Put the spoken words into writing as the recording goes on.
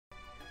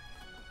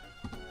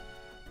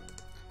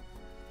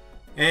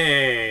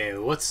Hey,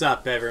 what's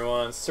up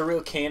everyone?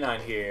 Surrealcanine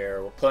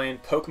here. We're playing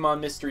Pokemon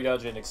Mystery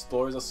Dungeon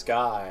Explore the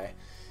Sky.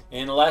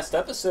 In the last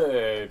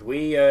episode,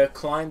 we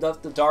climbed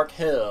up the Dark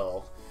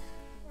Hill,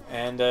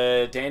 and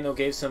Daniel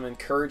gave some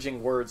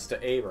encouraging words to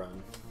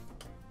Abram.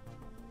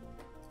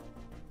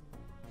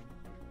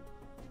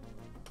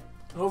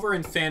 Over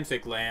in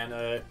Fanfic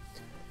Land,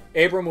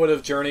 Abram would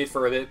have journeyed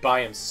for a bit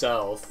by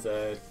himself,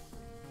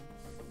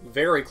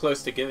 very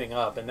close to giving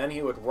up, and then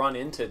he would run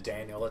into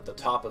Daniel at the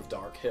top of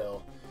Dark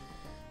Hill.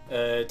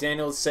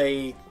 Daniel would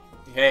say,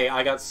 hey,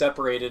 I got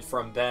separated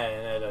from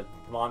Ben at a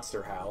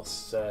monster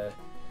house.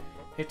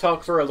 He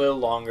talked for a little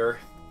longer.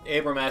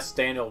 Abram asked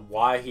Daniel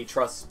why he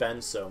trusts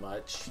Ben so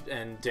much,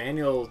 and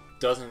Daniel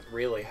doesn't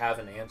really have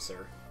an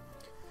answer.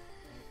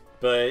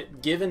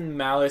 But given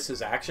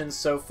Malice's actions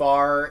so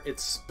far,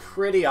 it's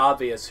pretty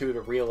obvious who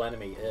the real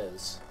enemy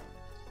is.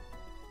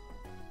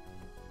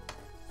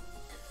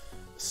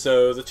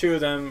 So the two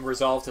of them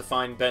resolve to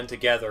find Ben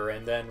together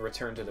and then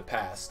return to the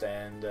past,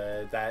 and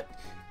that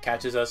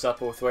catches us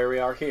up with where we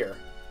are here.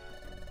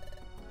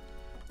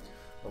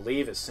 We'll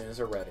leave as soon as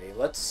we're ready.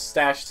 Let's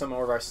stash some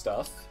more of our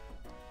stuff.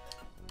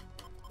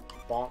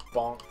 Bonk,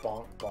 bonk,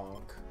 bonk,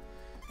 bonk.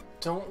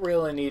 Don't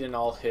really need an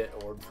all-hit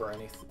orb for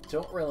anything.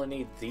 Don't really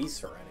need these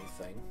for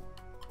anything.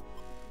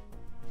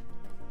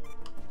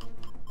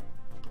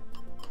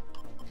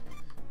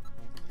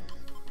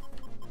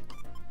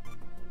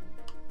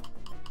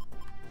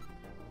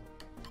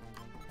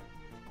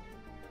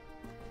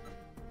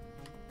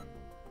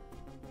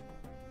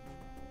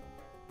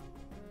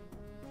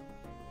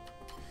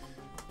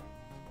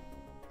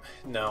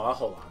 No, I'll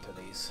hold on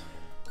to these.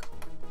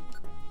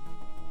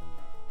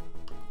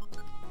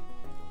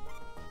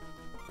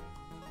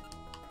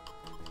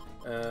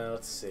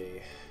 Let's see.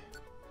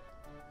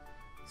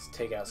 Let's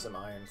take out some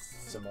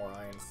more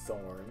iron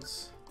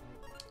thorns.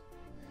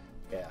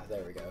 Yeah,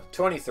 there we go.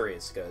 23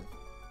 is good.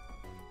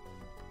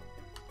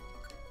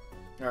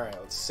 Alright,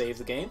 let's save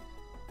the game.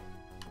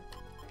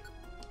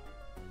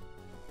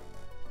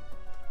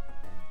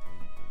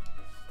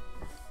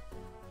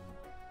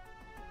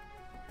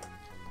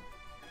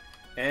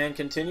 And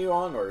continue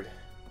onward.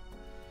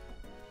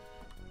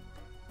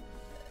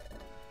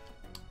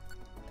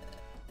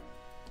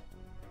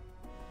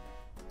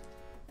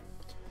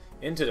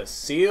 Into the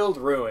sealed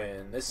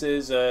ruin. This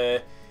is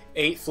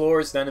 8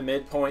 floors, then a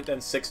midpoint, then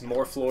 6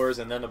 more floors,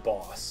 and then a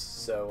boss.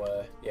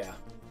 So yeah,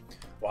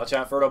 watch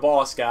out for the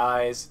boss,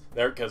 guys.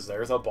 Because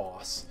there's a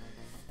boss.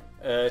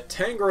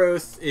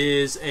 Tangrowth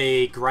is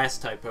a grass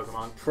type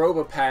Pokemon.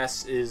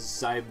 Probopass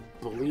is, I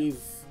believe,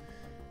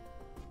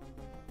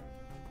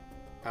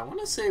 I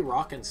want to say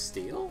Rock and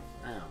Steel?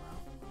 I don't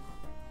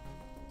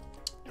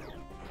know.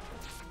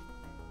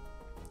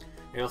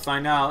 You'll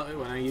find out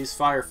when I use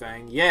Fire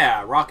Fang.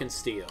 Yeah, Rock and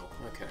Steel.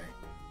 Okay.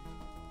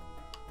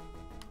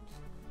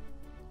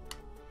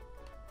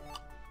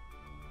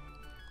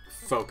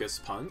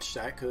 Focus Punch.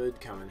 That could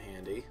come in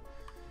handy.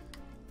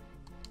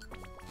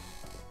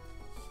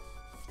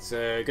 It's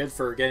good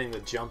for getting the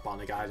jump on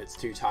a guy that's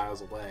 2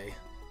 tiles away.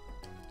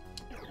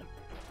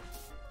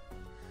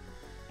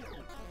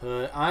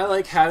 I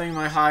like having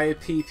my high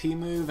PP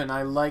move, and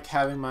I like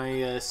having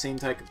my same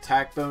type of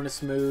attack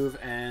bonus move,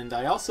 and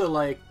I also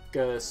like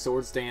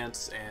Swords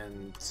Dance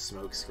and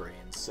Smoke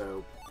Screen,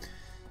 so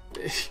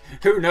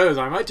who knows,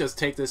 I might just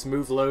take this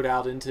move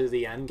loadout into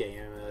the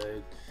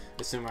endgame,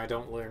 assuming I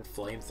don't learn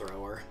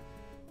Flamethrower.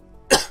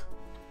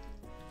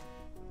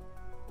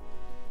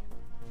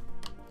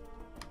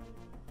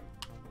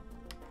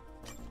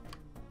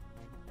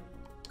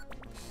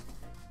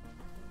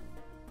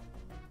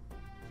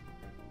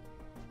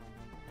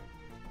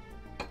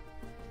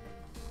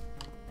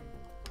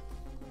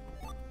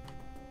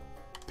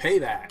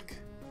 Payback.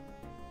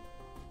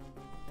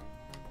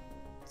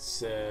 It's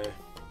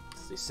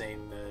the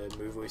same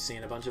move we've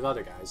seen a bunch of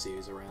other guys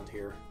use around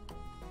here.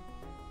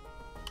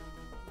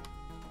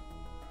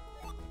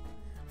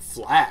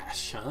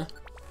 Flash, huh?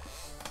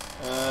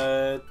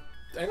 I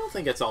don't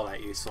think it's all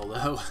that useful,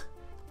 though.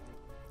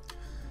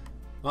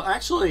 Well,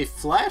 actually,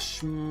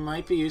 Flash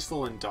might be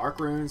useful in Dark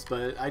Runes,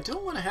 but I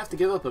don't want to have to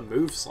give up a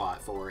move slot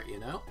for it,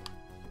 you know?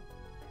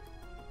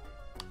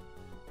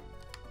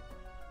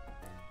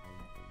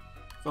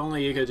 If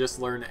only you could just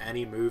learn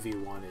any move you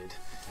wanted.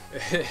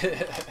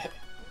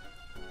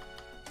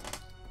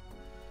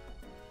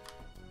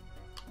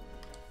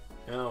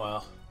 Oh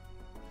well.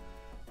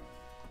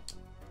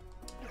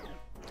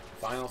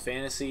 Final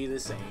Fantasy,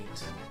 this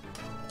ain't.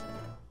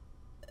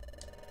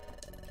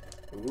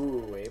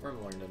 Ooh,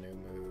 Abram learned a new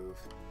move.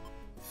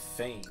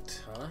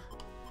 Feint, huh?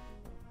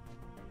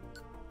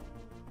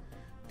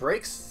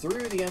 Breaks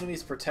through the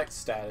enemy's protect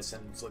status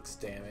and inflicts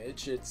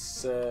damage.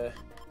 It's,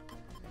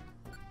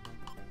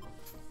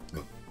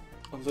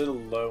 a little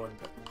low in...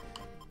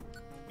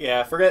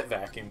 Yeah, forget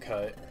Vacuum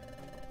Cut.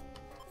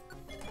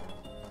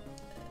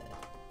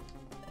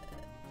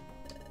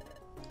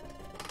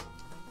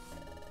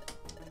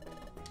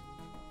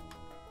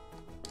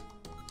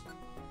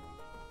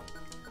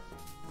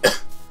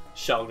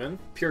 Shelgon,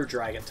 pure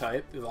Dragon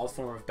type, evolved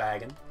form of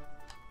Bagon.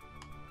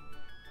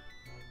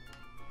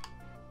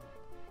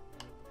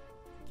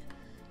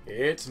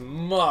 It's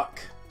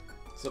muck.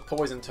 It's a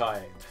poison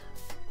type.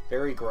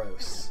 Very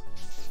gross.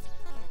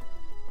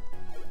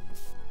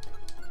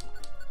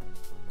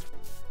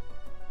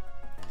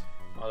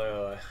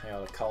 Although I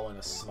ought to call in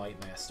a Smite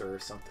Master or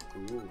something.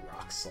 Ooh,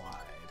 Rock Slide.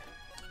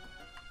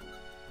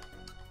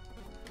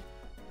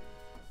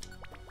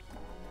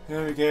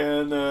 And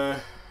again, not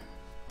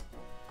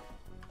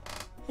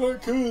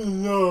good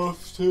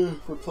enough to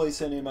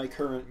replace any of my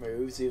current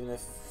moves, even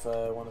if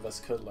one of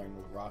us could learn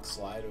Rock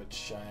Slide,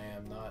 which I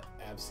am not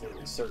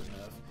absolutely certain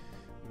of.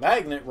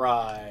 Magnet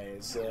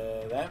Rise!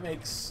 That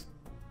makes...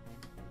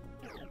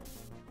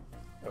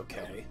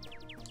 Okay.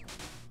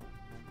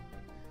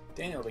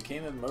 Daniel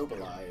became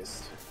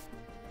immobilized.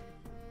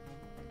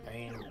 I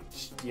mean,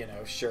 you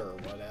know, sure,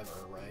 whatever,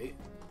 right?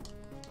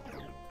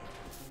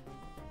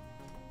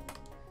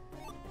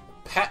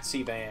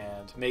 Patsy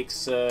Band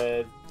makes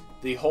the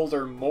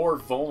holder more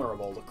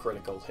vulnerable to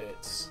critical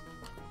hits.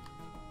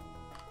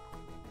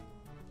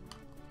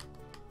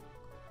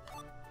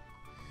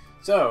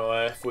 So,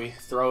 if we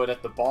throw it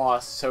at the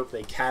boss, hope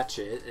they catch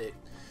it, it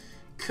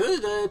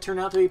could turn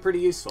out to be pretty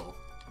useful.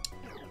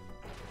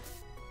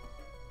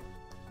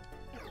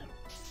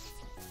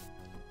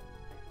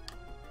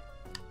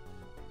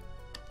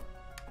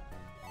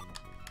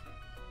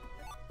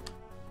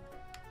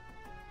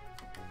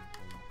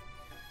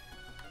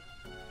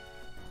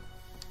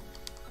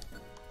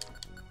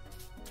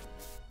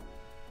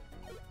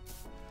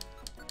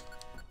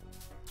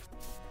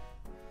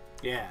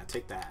 Yeah,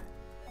 take that.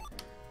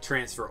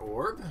 Transfer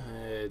Orb,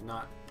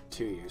 not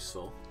too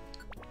useful.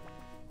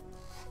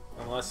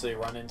 Unless they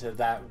run into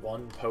that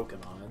one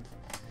Pokemon.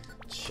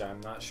 Which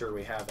I'm not sure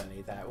we have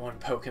any that one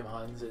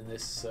Pokemons in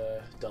this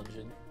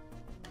dungeon.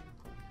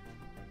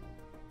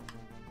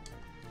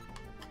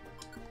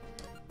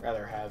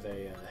 Rather have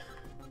a...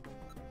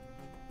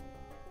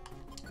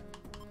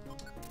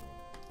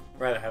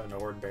 rather have an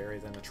Orb Berry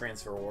than a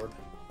Transfer Orb.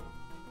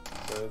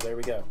 So there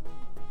we go.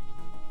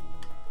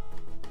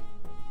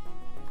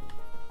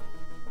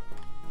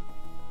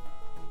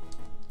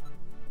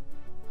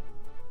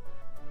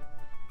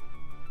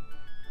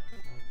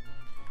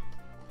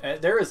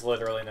 There is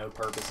literally no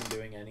purpose in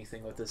doing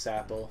anything with this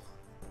apple,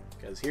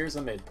 because here's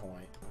a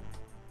midpoint.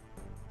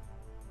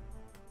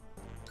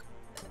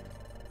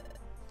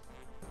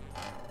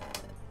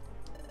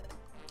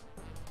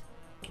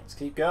 Let's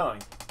keep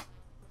going.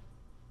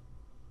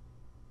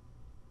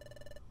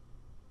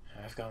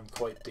 I've gone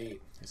quite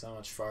deep. There's not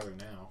much farther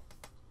now.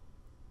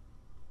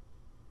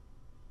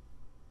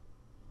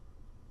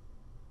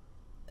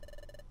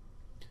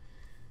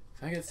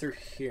 If I get through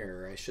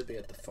here, I should be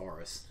at the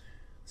forest.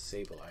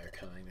 Sableye are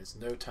coming. There's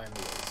no time to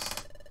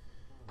waste.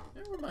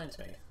 That reminds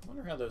me. I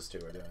wonder how those two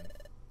are doing.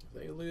 Have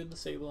they eluded the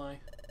Sableye?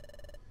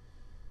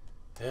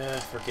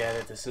 Forget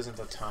it. This isn't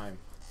the time.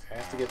 I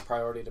have to give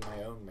priority to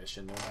my own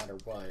mission, no matter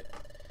what.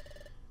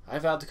 I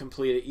vowed to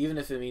complete it, even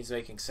if it means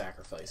making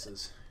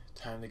sacrifices.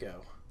 Time to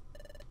go.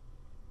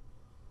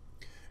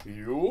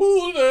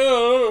 You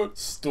there!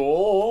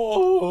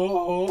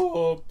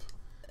 Stop!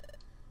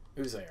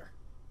 Who's there?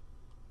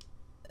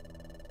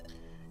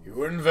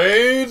 You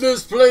invade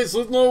this place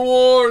with no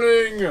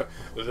warning,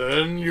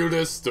 then you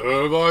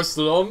disturb our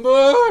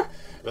slumber,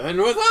 then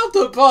without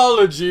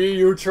apology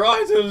you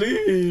try to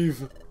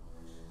leave.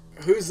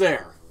 Who's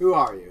there? Who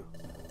are you?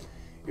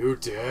 You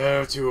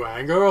dare to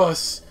anger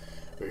us?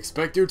 We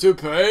expect you to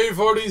pay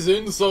for these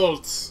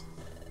insults.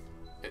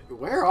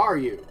 Where are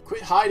you?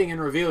 Quit hiding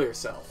and reveal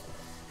yourself.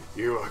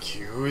 You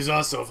accuse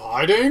us of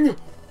hiding?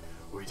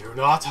 We do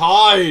not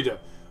hide.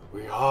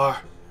 We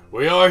are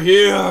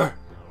here.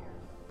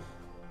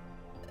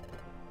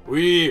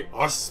 We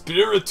are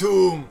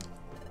Spiritomb.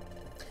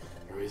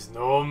 There is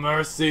no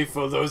mercy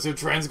for those who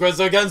transgress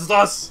against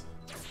us.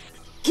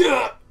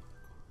 Gah!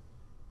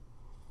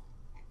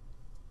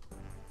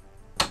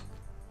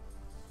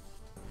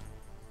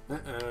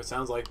 Uh-oh,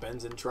 sounds like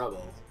Ben's in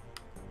trouble.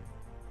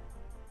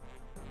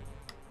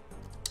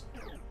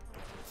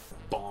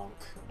 Bonk.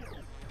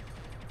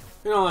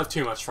 We don't have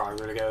too much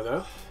farther to go,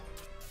 though.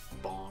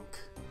 Bonk.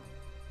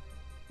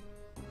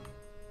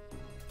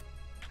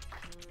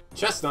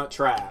 Chestnut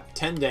Trap,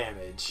 10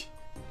 damage.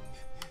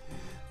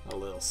 A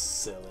little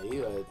silly,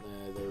 but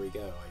there we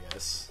go, I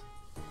guess.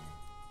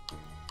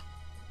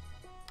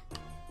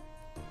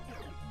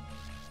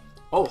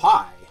 Oh,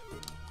 hi!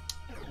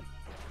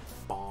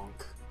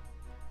 Bonk.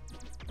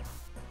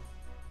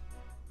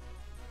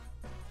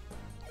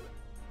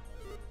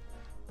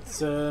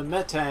 It's a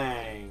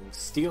Metang,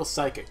 Steel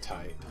Psychic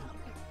type.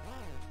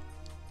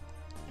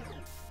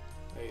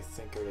 I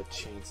think are the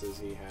chances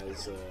he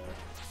has,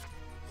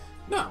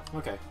 No,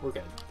 okay, we're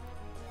good.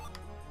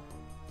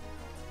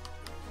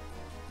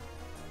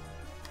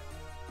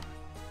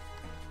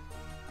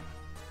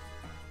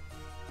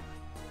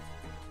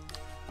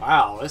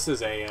 Wow, this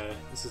is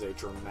a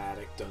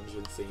dramatic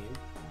dungeon theme.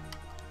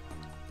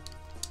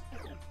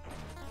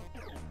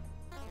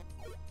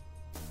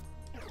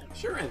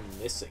 Sure, I'm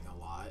missing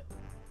a lot.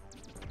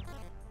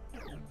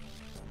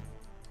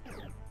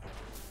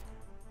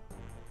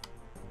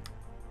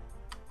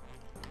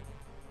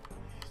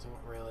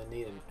 Don't really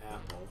need an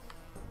apple.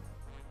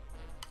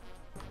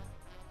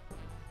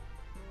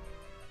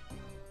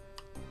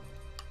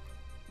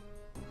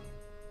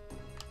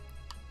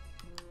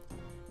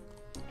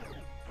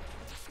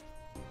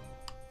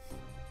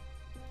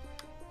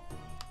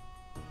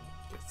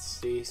 Let's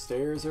see,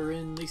 stairs are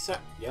in the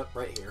set. Yep,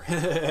 right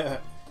here.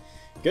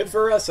 Good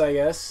for us, I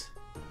guess.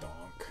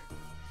 Donk.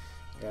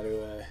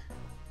 Gotta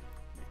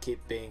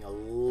keep being a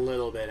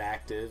little bit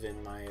active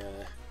in my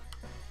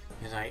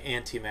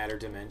antimatter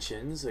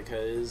dimensions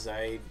because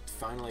I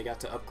finally got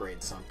to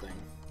upgrade something.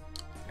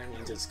 That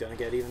means it's gonna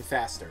get even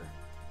faster.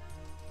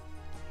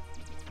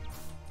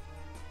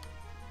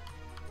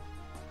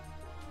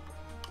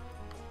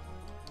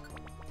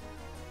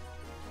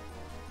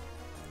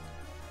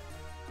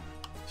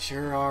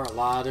 Sure are a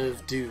lot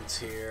of dudes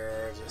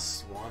here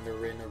just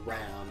wandering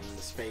around in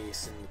the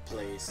space and the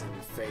place and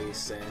the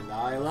face, and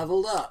I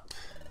leveled up.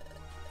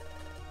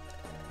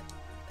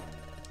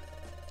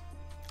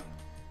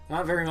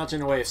 Not very much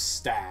in the way of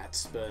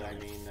stats, but I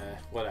mean,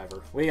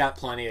 whatever. We got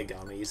plenty of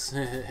gummies.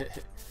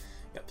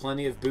 Got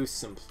plenty of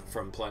boosts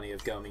from plenty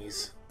of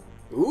gummies.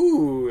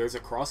 Ooh, there's a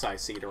cross-eye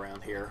seed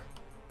around here.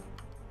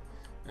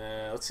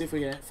 Let's see if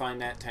we can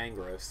find that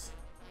Tangrowth.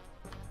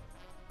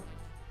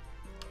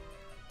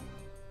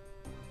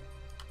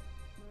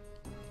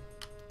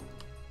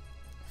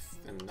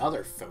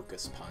 Another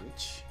focus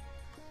punch.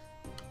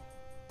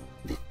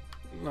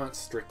 Not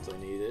strictly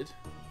needed.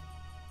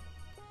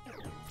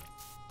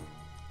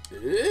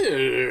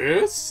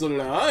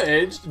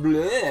 Sludged,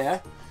 bleh.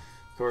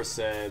 Of course,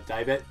 I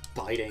bet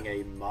biting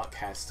a muck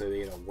has to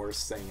be the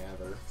worst thing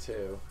ever,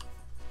 too.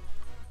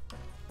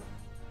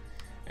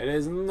 It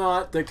is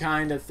not the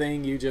kind of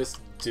thing you just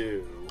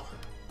do.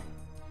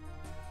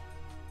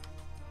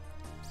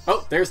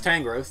 Oh, there's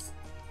Tangrowth.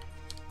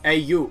 Hey,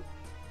 you.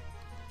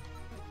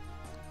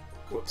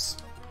 Whoops.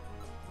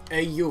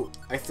 Hey, you.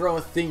 I throw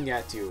a thing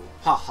at you.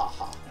 Ha ha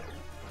ha.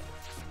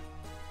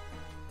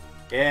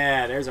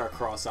 Yeah, there's our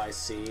cross-eye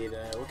seed.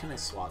 What can I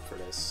swap for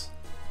this?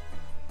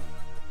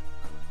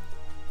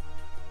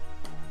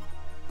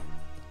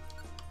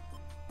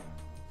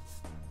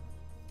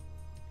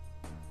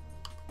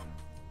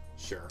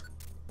 Sure.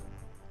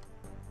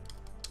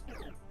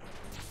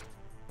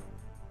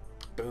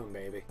 Boom,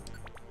 baby.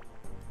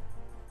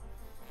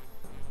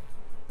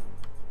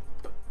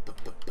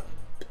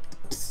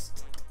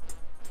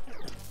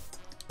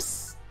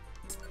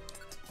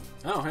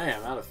 Oh, hey,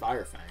 I'm out of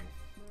Fire Fang.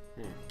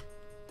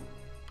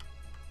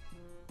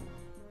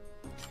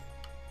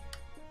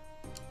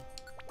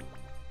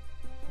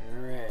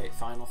 Alright,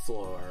 final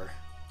floor.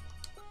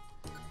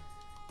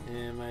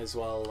 Yeah, might as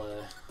well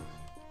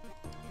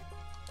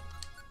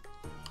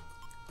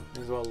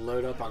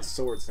load up on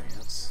Swords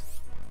Dance.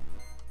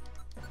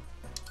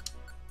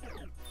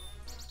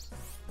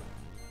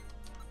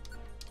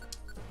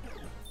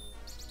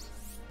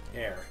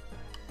 There.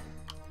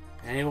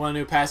 Anyone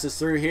who passes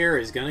through here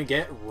is gonna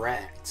get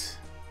wrecked.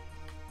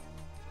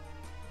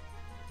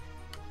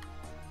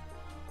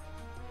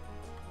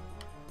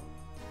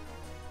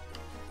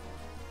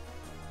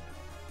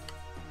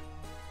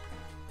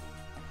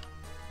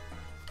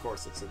 Of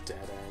course it's a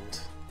dead end.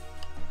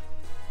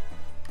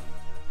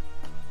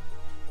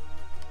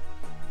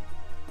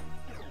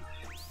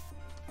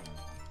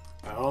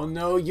 Oh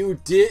no, you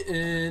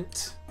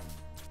didn't!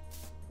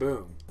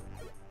 Boom.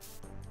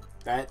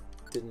 That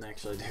didn't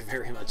actually do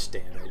very much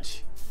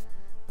damage.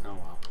 Oh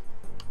well.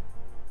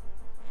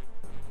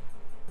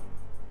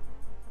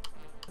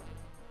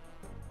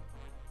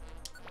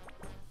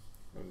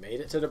 We made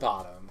it to the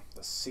bottom.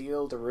 The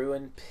sealed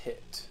ruin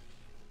pit.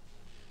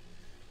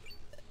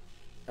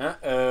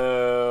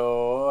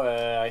 Uh-oh.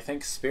 I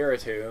think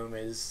Spiritomb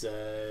is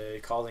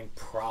causing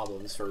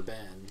problems for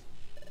Ben.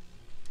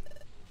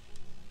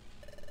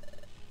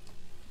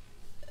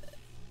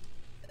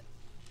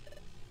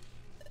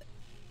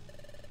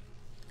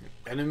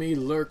 Enemy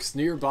lurks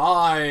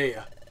nearby!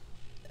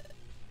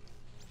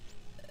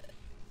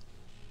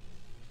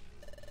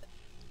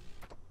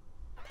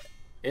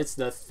 It's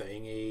the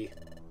thingy.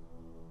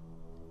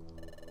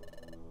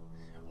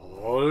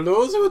 All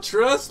those who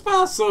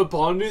trespass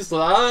upon this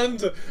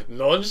land,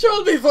 none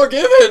shall be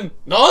forgiven!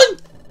 None!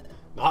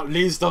 Not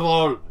least of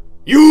all,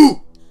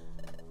 you!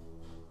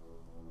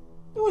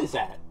 Who is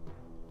that?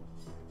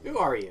 Who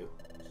are you?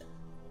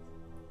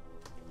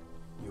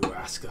 You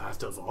ask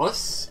that of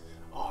us?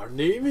 Our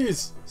name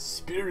is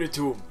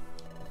Spiritomb.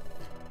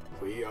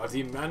 We are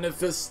the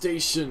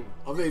manifestation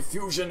of a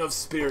fusion of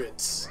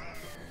spirits.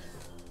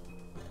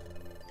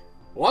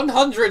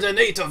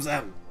 108 of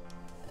them!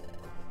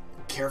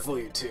 Careful,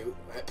 you two.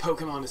 That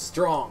Pokemon is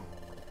strong.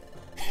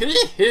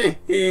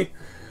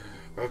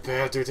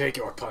 Prepare to take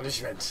your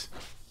punishment.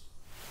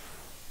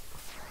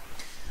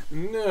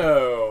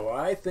 No,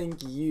 I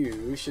think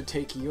you should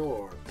take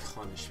your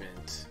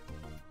punishment.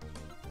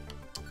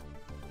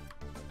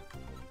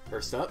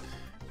 First up,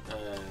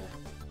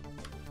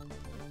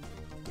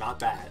 not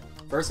bad.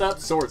 First up,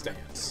 Swords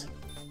Dance.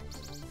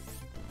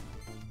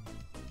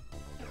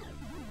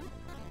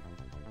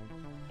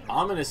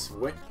 Ominous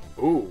Wind.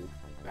 Ooh,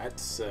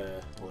 That's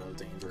a little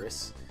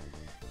dangerous.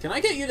 Can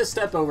I get you to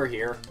step over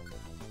here?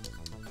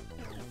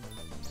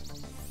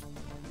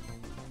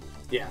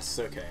 Yes,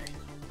 okay.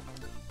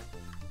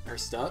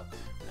 First up.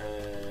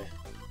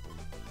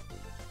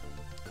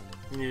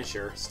 Yeah,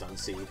 sure. Stun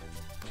Seed.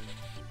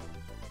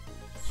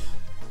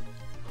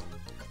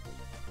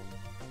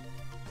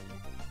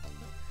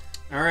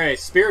 Alright,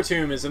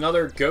 Spiritomb is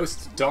another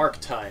Ghost Dark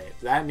type.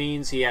 That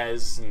means he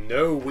has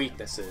no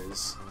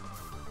weaknesses.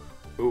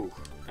 Ooh,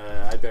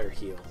 I better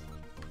heal.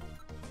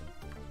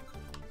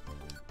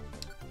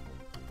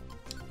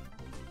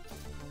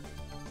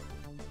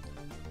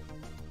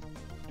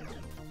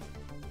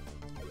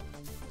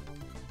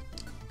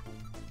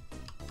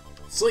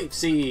 Sleep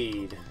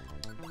Seed!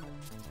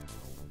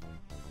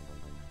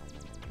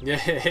 Yeah,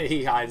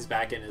 he hides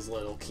back in his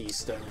little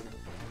keystone.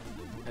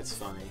 That's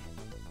funny.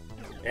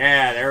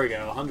 Yeah, there we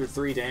go.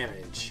 103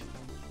 damage.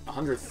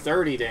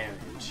 130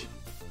 damage.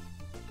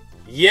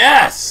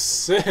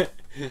 Yes!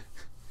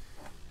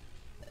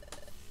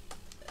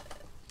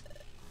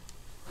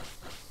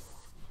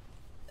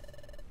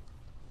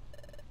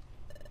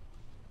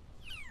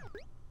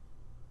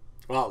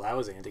 Well, that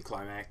was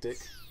anticlimactic.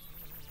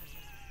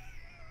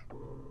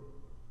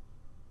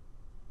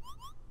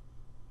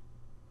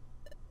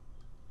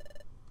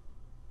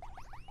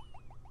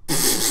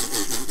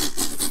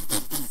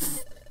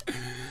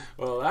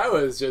 Well, that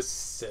was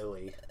just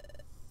silly.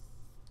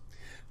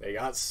 They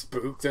got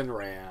spooked and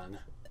ran.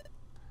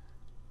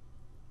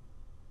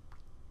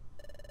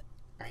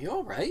 Are you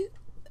alright?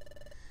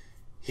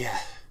 Yeah,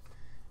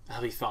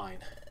 I'll be fine.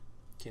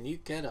 Can you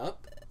get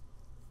up?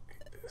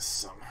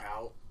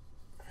 Somehow.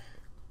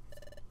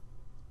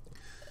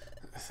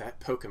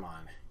 That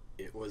Pokemon,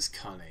 it was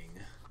cunning.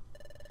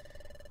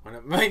 When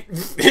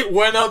it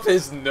went up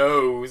his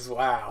nose,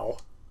 wow.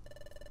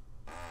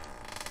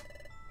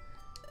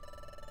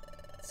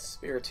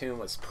 Spiritomb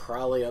was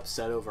probably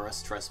upset over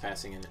us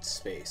trespassing in its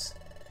space.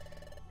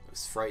 It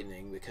was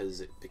frightening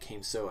because it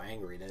became so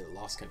angry that it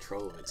lost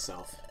control of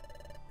itself.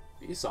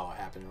 You saw what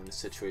happened when the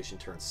situation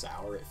turned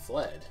sour. It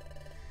fled.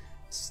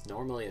 It's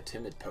normally a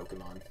timid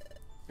Pokemon.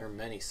 There are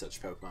many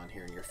such Pokemon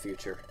here in your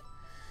future.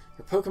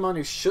 They're Pokemon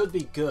who should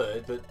be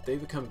good, but they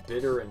become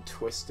bitter and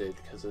twisted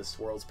because of this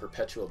world's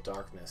perpetual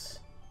darkness.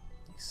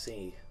 You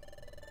see.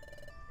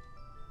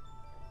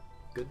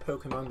 Good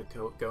Pokemon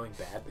going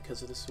bad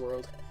because of this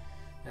world?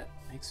 That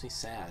makes me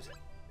sad.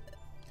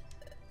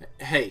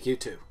 Hey, you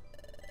two.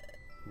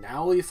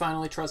 Now will you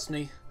finally trust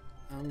me?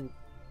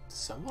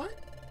 Somewhat?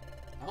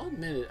 I'll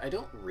admit it, I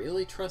don't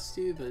really trust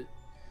you, but...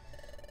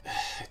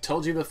 I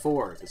told you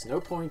before, there's no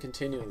point in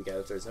continuing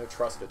together if there's no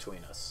trust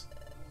between us.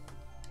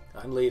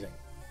 I'm leaving.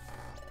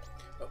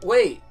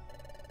 Wait!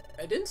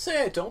 I didn't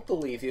say I don't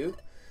believe you.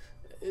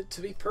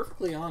 To be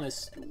perfectly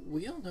honest,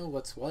 we don't know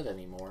what's what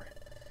anymore.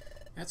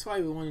 That's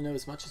why we want to know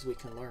as much as we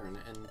can learn,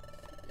 and...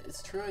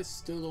 It's true I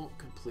still don't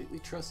completely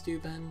trust you,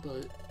 Ben,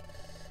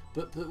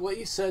 but what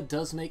you said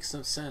does make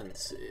some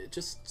sense. It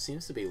just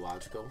seems to be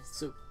logical.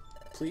 So,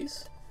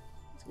 please,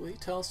 will you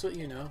tell us what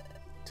you know?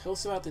 Tell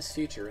us about this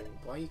future and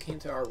why you came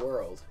to our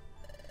world.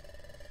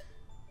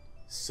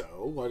 So,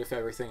 what if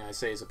everything I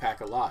say is a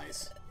pack of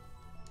lies?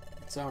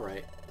 It's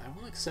alright. I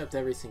won't accept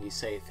everything you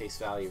say at face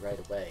value right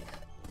away.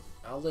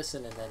 I'll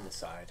listen and then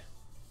decide.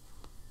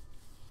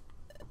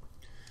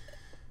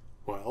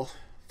 Well,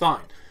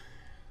 fine.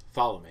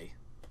 Follow me.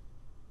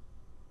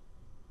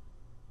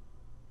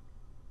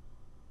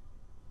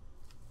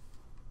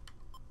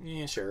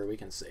 Yeah, sure, we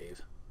can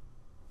save.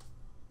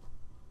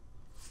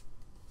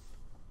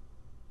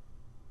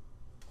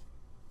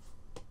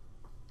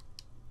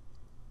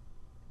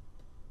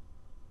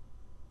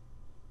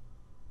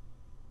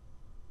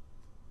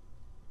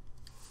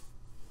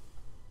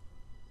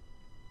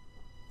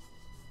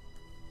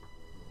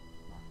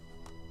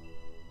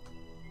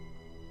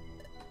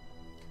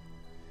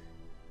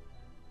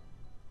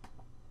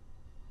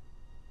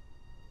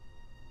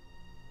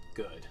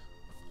 Good.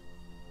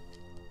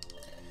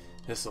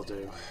 This'll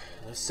do.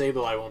 The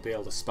Sableye won't be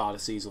able to spot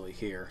us easily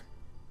here.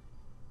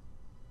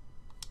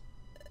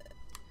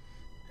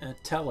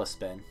 Tell us,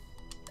 Ben.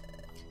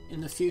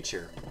 In the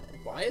future,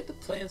 why did the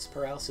plant's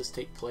paralysis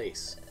take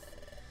place?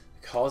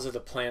 The cause of the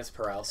plant's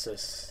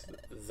paralysis,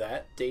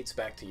 that dates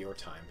back to your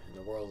time, in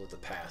the world of the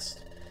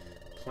past.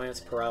 The plant's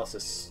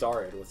paralysis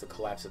started with the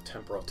collapse of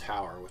Temporal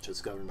Tower, which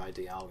was governed by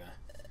Dialga.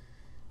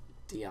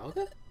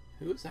 Dialga?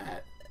 Who is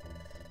that?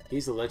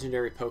 He's a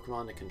legendary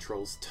Pokemon that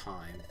controls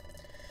time.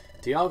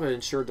 Dialga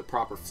ensured the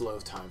proper flow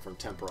of time from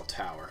Temporal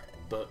Tower,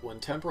 but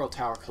when Temporal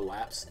Tower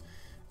collapsed,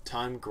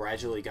 time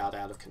gradually got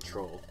out of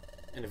control,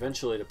 and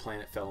eventually the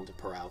planet fell into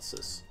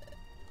paralysis.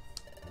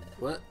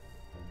 What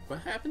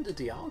happened to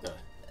Dialga?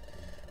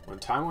 When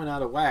time went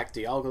out of whack,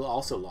 Dialga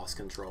also lost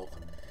control.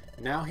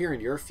 Now here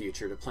in your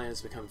future, the planet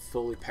has become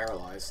fully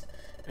paralyzed,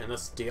 and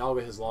thus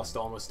Dialga has lost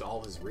almost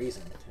all his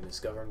reason, and is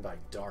governed by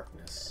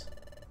darkness.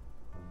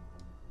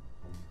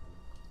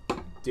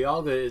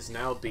 Dialga is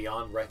now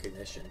beyond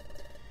recognition.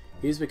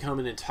 He's become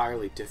an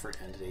entirely different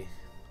entity.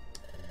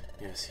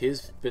 Yes, he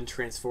has been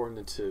transformed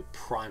into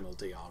Primal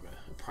Dialga,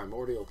 a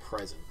primordial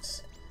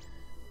presence.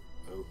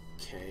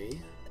 Okay.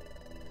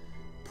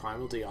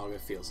 Primal Dialga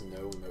feels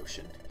no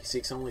emotion. He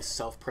seeks only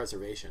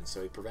self-preservation,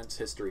 so he prevents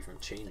history from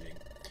changing.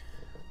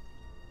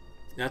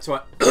 That's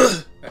why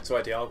that's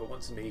why Dialga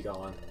wants me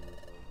gone.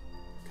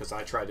 Because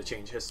I tried to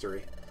change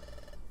history.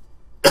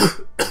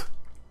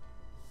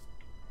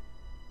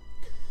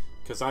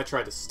 Because I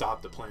tried to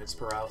stop the planet's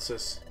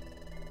paralysis.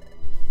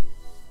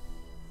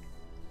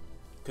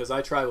 Because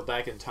I traveled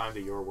back in time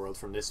to your world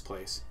from this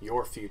place.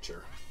 Your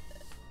future.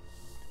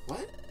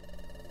 What?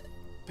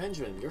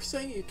 Benjamin, you're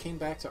saying you came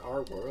back to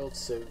our world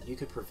so you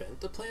could prevent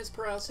the planet's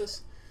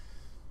paralysis?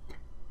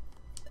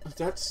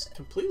 That's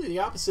completely the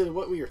opposite of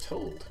what we were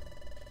told.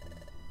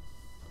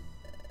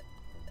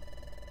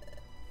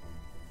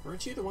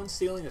 Weren't you the one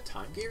stealing the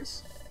time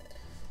gears?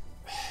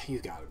 You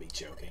gotta be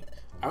joking.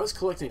 I was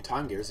collecting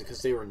time gears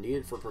because they were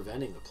needed for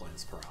preventing the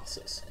planet's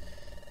paralysis.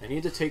 I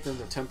needed to take them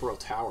to Temporal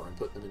Tower and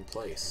put them in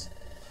place.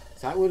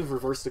 That would have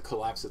reversed the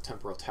collapse of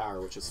Temporal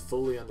Tower, which is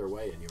fully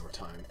underway in your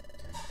time.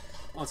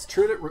 While it's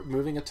true that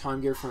removing a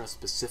time gear from a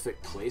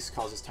specific place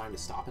causes time to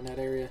stop in that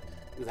area,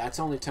 that's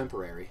only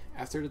temporary.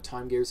 After the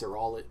time gears are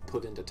all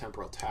put into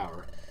Temporal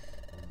Tower,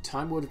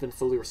 time would have been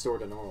fully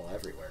restored to normal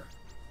everywhere.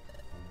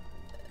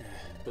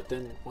 But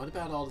then, what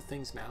about all the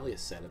things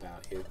Malleus said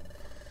about you?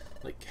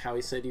 Like how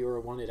he said you were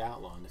a wanted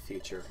outlaw in the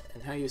future,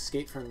 and how you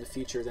escaped from the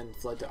future then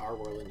fled to our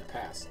world in the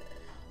past.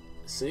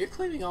 So you're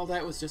claiming all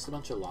that was just a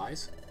bunch of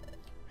lies?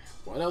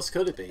 What else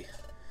could it be?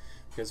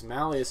 Because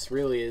Malleus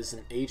really is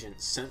an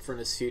agent sent from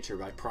this future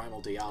by Primal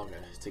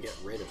Dialga to get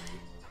rid of me.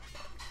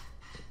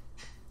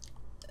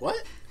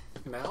 What?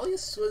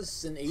 Malleus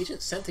was an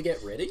agent sent to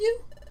get rid of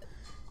you?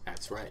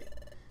 That's right.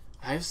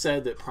 I have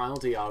said that Primal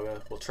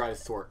Dialga will try to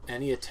thwart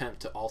any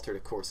attempt to alter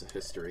the course of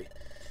history.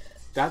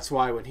 That's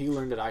why when he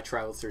learned that I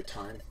traveled through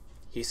time,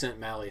 he sent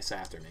Malleus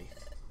after me.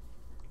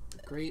 The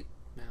great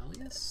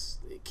Malleus?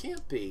 It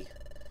can't be.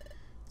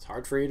 It's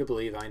hard for you to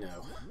believe, I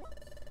know.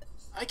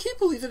 I can't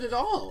believe it at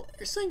all.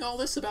 You're saying all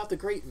this about the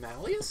great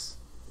Malleus?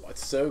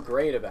 What's so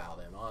great about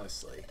him,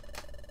 honestly?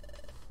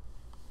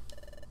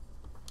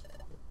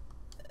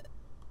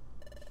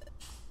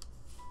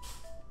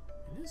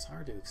 It is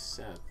hard to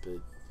accept,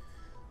 but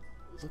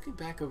looking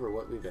back over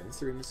what we've been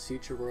through in this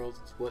future world,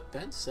 what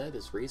Ben said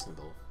is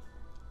reasonable.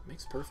 It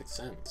makes perfect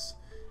sense.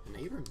 And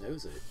Abram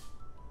knows it.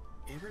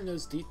 Abram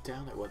knows deep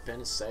down that what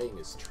Ben is saying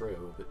is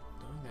true, but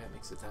knowing that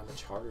makes it that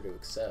much harder to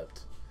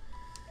accept.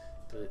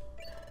 But...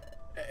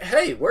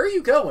 Hey, where are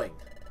you going?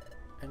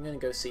 I'm gonna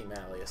go see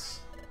Malleus.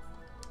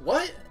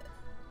 What?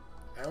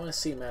 I want to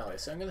see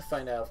Malleus. I'm gonna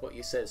find out if what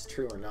you said is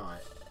true or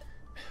not.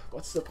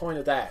 What's the point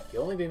of that?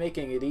 You'll only be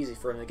making it easy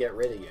for him to get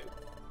rid of you.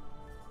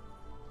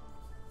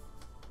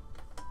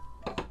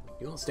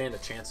 You don't stand a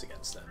chance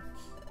against them.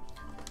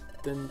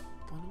 Then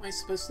what am I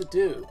supposed to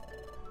do?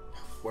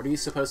 What are you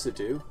supposed to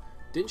do?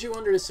 Didn't you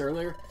wonder this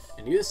earlier?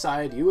 And you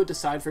decided you would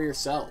decide for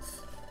yourself.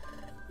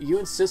 You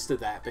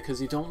insisted that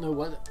because you don't know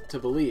what to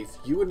believe.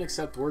 You wouldn't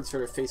accept words for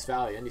their face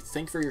value, and you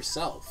think for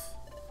yourself.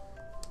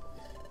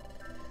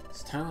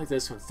 It's time like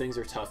this when things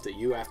are tough that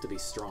you have to be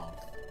strong.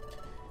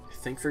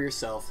 Think for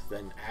yourself,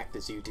 then act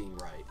as you deem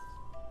right.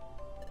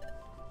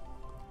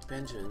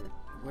 Benjamin,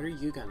 what are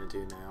you gonna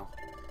do now?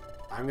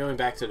 I'm going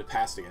back to the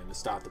past again to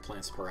stop the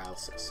planet's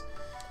paralysis.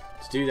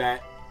 To do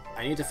that,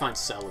 I need to find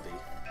Celebi.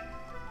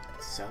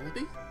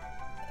 Celebi?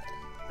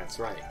 That's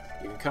right.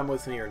 You can come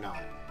with me or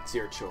not. It's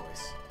your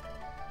choice.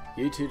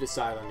 You two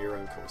decide on your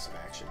own course of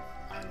action.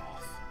 I'm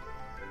off.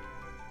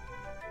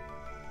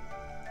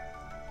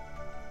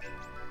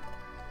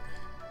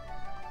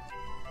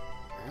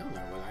 I don't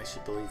know what I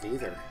should believe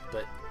either,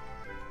 but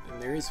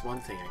there is one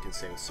thing I can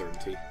say with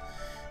certainty.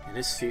 In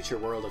this future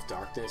world of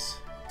darkness,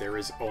 there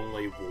is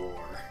only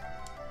war.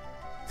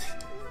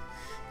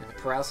 And the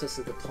paralysis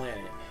of the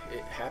planet,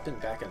 it happened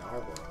back in our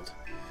world.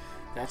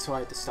 That's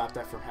why to stop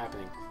that from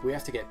happening, we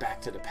have to get back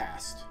to the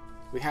past.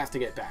 We have to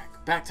get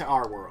back to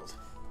our world.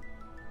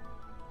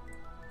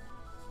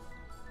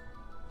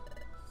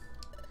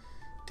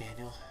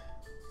 Daniel,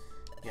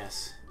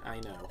 yes, I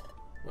know.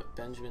 What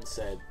Benjamin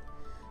said,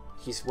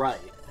 he's right.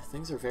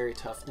 Things are very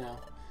tough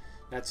now.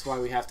 That's why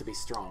we have to be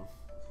strong.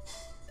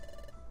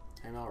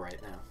 I'm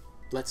alright now.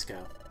 Let's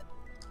go.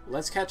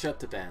 Let's catch up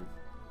to Ben.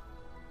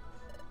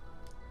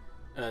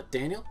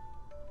 Daniel?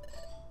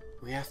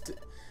 We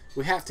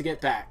have to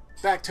get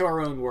back to our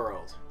own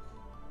world.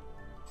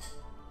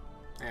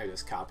 They're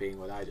just copying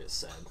what I just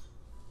said.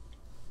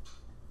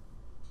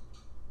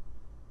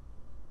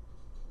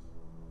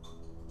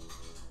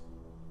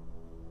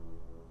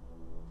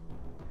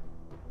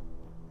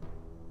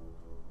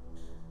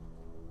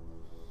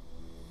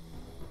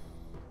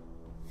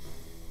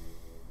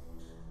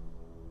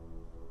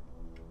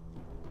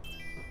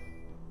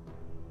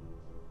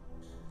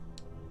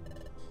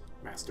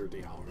 Master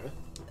Dialga.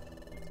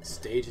 The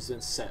stage has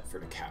been set for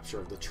the capture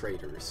of the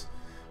traitors.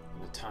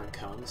 When the time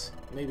comes,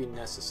 it may be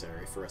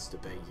necessary for us to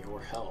beg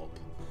your help.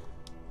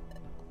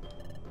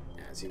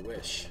 As you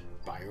wish.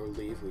 By your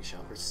leave, we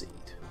shall proceed.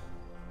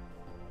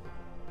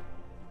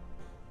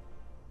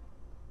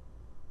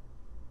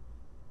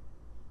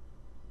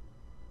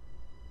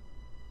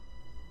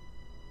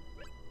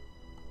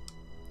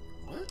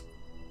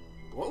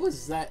 What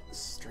was that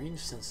strange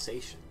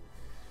sensation?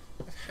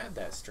 I've had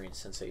that strange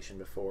sensation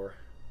before.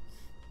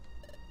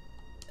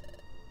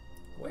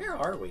 Where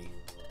are we?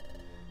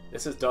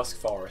 This is Dusk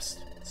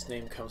Forest. Its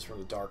name comes from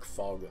the dark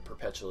fog that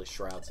perpetually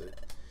shrouds it.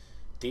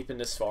 Deep in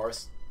this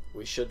forest,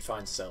 we should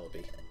find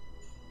Celebi.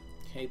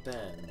 Hey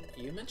Ben,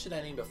 you mentioned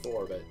that name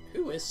before, but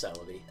who is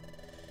Celebi?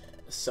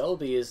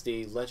 Celebi is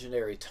the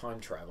legendary time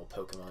travel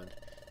Pokemon.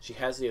 She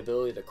has the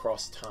ability to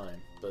cross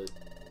time, but,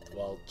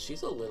 well,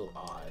 she's a little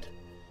odd.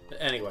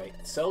 Anyway,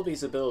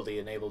 Celebi's ability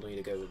enabled me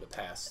to go to the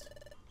past.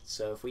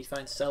 So if we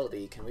find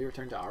Celebi, can we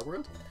return to our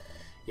world?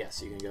 Yes,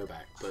 you can go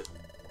back, but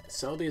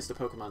Celebi is the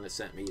Pokemon that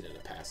sent me to the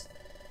past.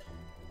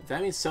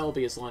 That means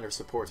Celebi has lent her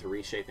support to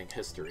reshaping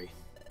history.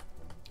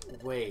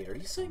 Wait, are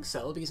you saying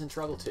Celebi's in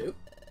trouble too?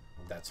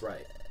 That's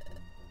right.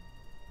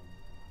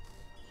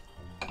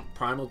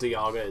 Primal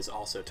Dialga is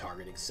also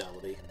targeting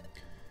Celebi,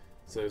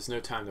 so there's no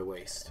time to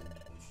waste.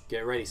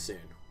 Get ready soon.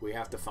 We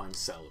have to find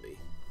Celebi.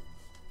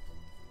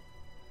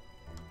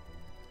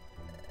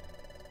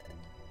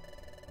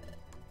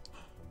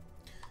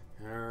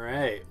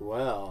 Alright,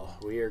 well,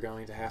 we are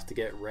going to have to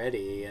get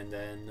ready and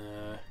then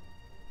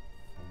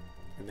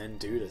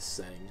do this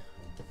thing.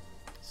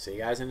 See you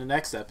guys in the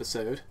next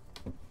episode.